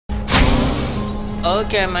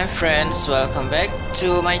Okay, my friends, welcome back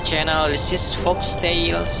to my channel. This is Fox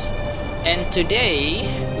Tales, and today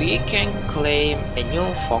we can claim a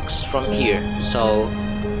new fox from here. So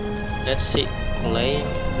let's see, claim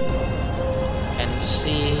and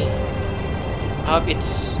see. Hope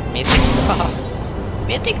it's mythic.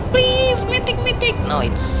 Mythic, please, mythic. No,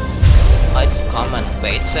 it's common,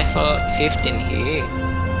 but it's level 15 here.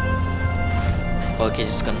 Okay,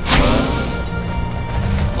 just confirm.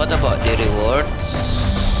 What about the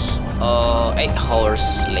rewards? 8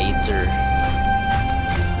 hours later.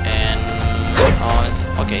 And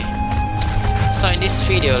okay. So in this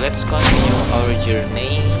video, let's continue our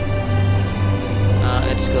journey.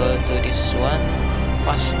 Let's go to this one.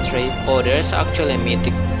 Fast trip. Oh, there's actually a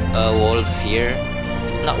mythic wolf here.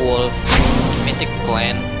 Not wolf, mythic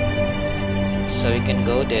clan. So we can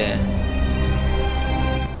go there.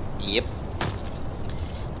 Yep.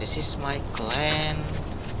 This is my clan.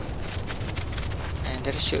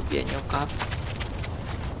 There should be a new cup.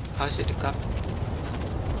 How's it the cup?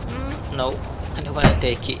 No, I don't wanna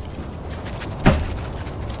take it.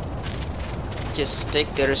 Just take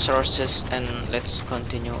the resources and let's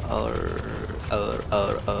continue our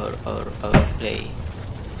play.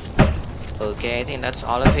 Okay, I think that's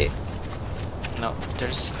all of it. No,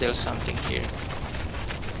 there's still something here.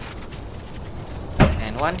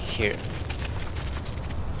 And one here.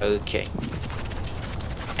 Okay.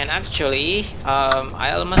 And actually,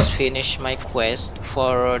 I almost finished my quest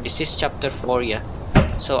for this is chapter 4, yeah.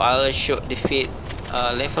 So I'll defeat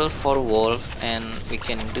level 4 wolf, and we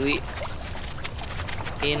can do it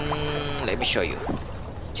in. Let me show you.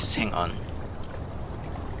 Just hang on.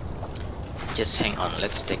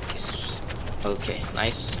 Let's take this. Okay,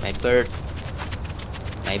 nice. My bird.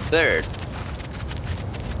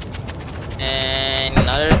 And in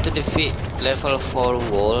order to defeat level 4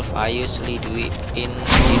 wolf, I usually do it in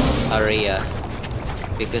this area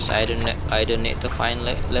because I don't need to find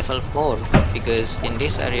level 4, because in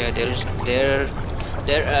this area there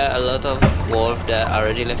are a lot of wolf that are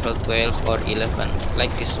already level 12 or 11,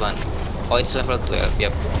 like this one. Oh, it's level 12.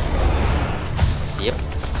 Yep.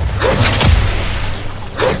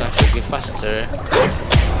 This one should be faster.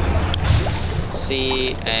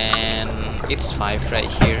 See, and it's 5 right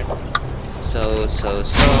here. So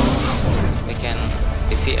we can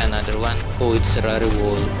defeat another one. Oh, it's a rare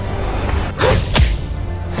wolf.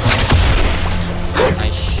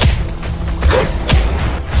 Nice.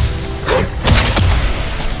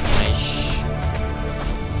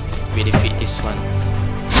 We defeat this one,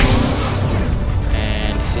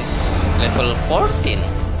 and this is level 14.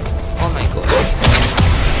 Oh my gosh,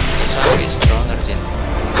 this one is stronger than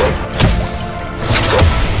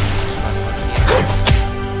one more here.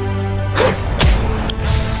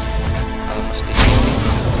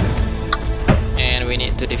 And we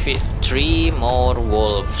need to defeat 3 more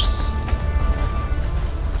wolves.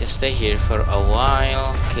 Just stay here for a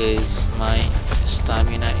while because my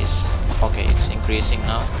stamina is okay, it's increasing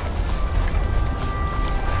now.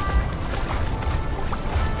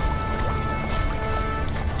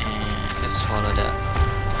 And let's follow that.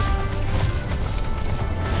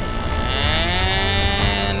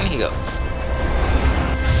 And here you go.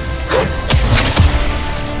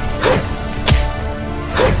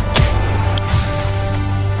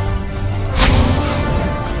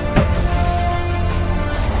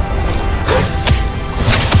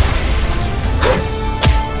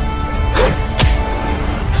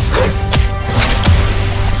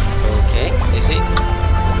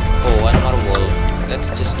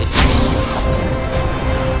 Just defeat this one.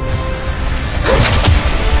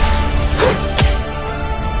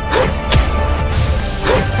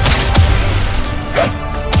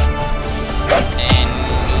 And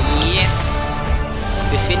yes,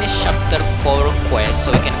 we finished chapter 4 quest,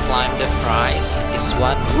 so we can climb the prize. This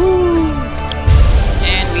one. Woo!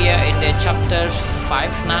 And we are in the chapter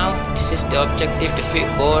 5 now. This is the objective: defeat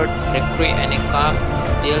board, recruit any cup,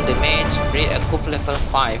 deal damage, breed a coup level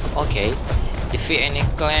 5. Okay. Defeat any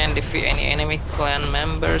clan, defeat any enemy clan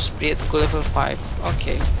members, breed coup level 5.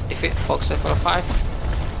 Okay. Defeat fox level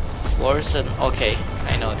 5. Worsen. Okay,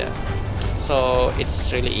 I know that. So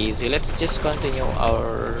it's really easy. Let's just continue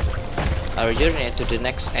our journey to the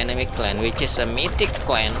next enemy clan, which is a mythic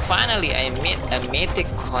clan. Finally, I meet a mythic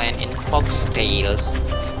clan in Fox Tales.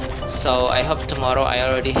 So I hope tomorrow I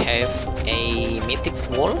already have a mythic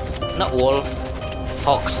wolf. Not wolf,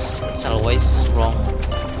 fox. It's always wrong.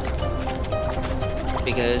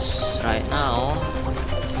 Because right now,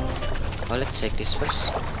 well, let's check this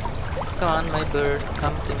first. Come on, my bird,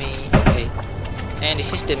 come to me. Okay, and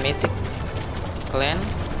this is the mythic clan.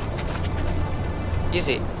 Is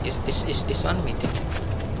it? Is this one mythic?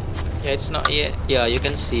 Yeah, it's not yet. Yeah, you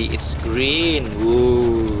can see it's green.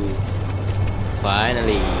 Woo!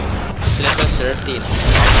 Finally, it's level 13.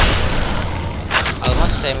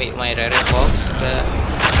 Almost same with my rare box, but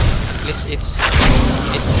at least it's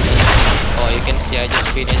oh, you can see I just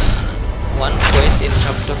finished one quest in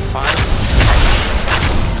chapter 5.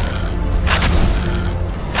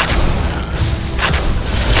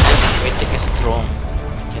 Yeah, Mythic is strong.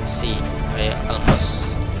 You can see I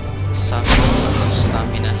almost suffer a lot of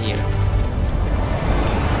stamina here.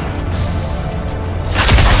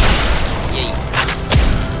 Yay.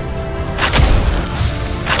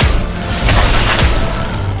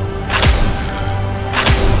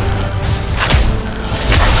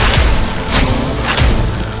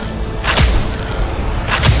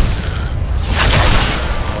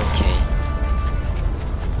 Okay.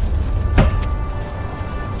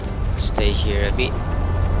 Stay here a bit.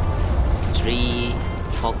 3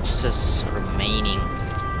 foxes remaining.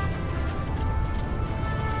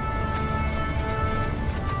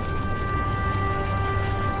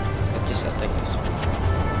 Let's just attack this one.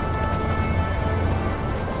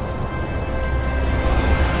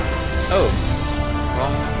 Oh,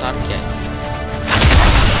 wrong target.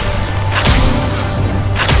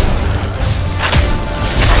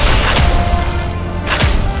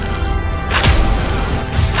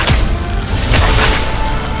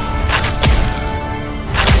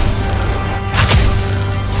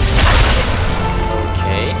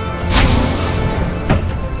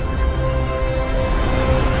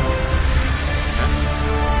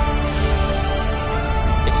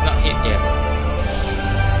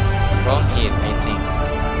 Wrong hit, I think.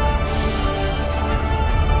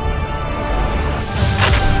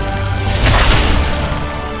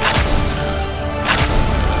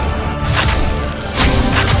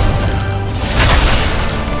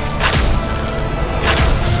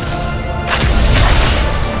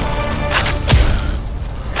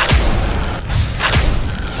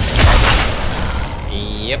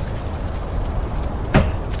 Yep.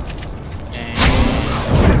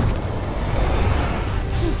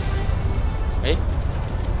 Hey,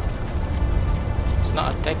 it's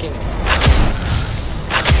not attacking me.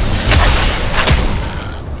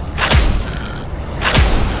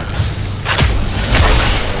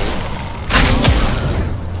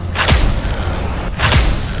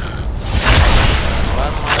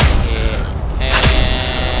 One more hit,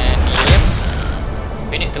 and yep,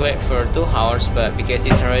 we need to wait for 2 hours, but because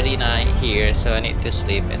it's already night here, so I need to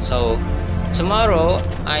sleep. And so tomorrow,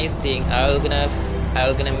 I think I'll gonna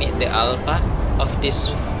meet the alpha of this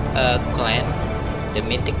clan, the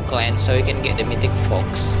Mythic clan, so you can get the Mythic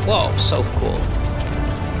Fox. Wow, so cool.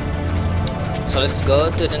 So let's go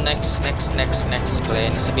to the next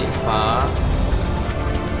clan. It's a bit far.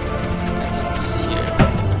 I think it's here,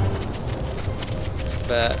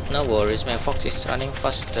 but no worries, my fox is running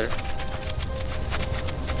faster.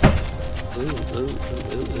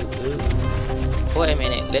 Wait a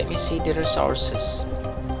minute, let me see the resources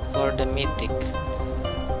for the Mythic.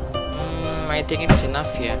 I think it's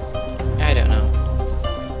enough here. I don't know.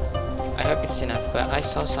 I hope it's enough, but I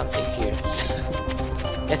saw something here.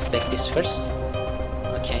 Let's take this first.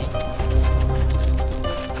 Okay.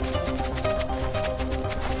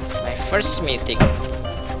 My first Mythic.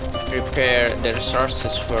 Prepare the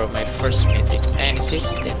resources for my first Mythic. And this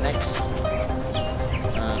is the next.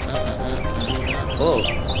 Oh,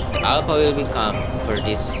 the alpha will become for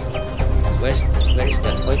this. Where is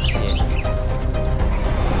that? Oh, it's here.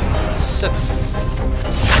 So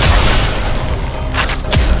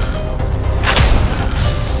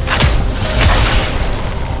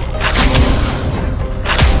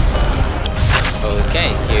okay,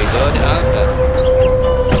 here you go, the alpha.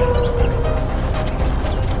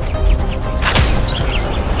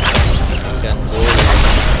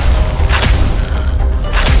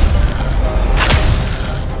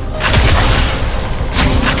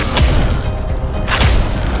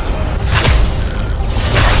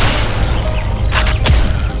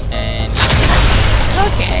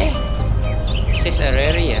 This is a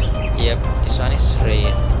rare, yeah. Yep, this one is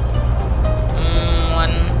rare.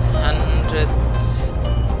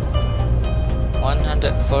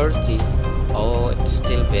 140. Oh, it's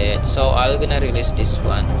still bad. So I'm gonna release this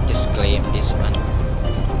one. Just claim this one.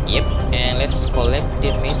 Yep, and let's collect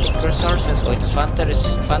the Mythic resources. Oh, it's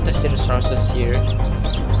fantasy resources here.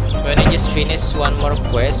 When I just finished one more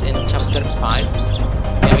quest in chapter 5,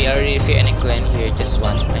 and we already defeat any clan here. Just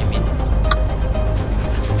one, I mean.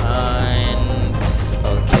 And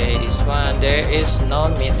okay, this one, there is no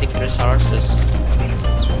Mythic resources.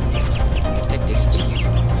 Take this, please.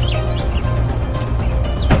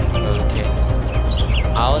 Okay,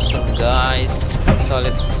 awesome, guys. So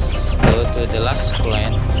let's to the last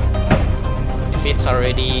clan. If it's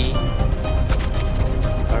already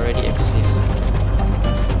exists.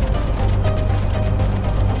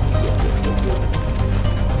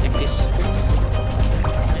 Take this please. Okay,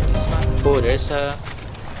 find this one. Oh, there's a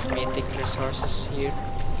mythic resources here.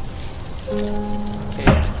 Okay.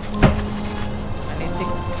 Anything?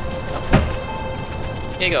 No.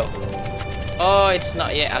 Here you go. Oh, it's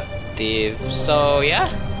not yet active. So yeah,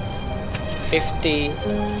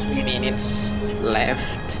 53 minutes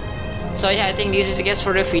left. So yeah, I think this is, I guess,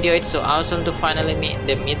 for the video. It's so awesome to finally meet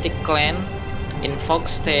the mythic clan in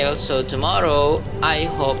Foxtail. So tomorrow I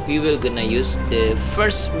hope we will gonna use the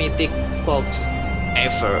first mythic fox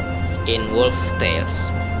ever in Wolf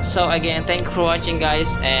Tales. So again, thank you for watching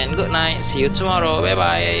guys, and good night. See you tomorrow. Bye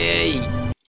bye.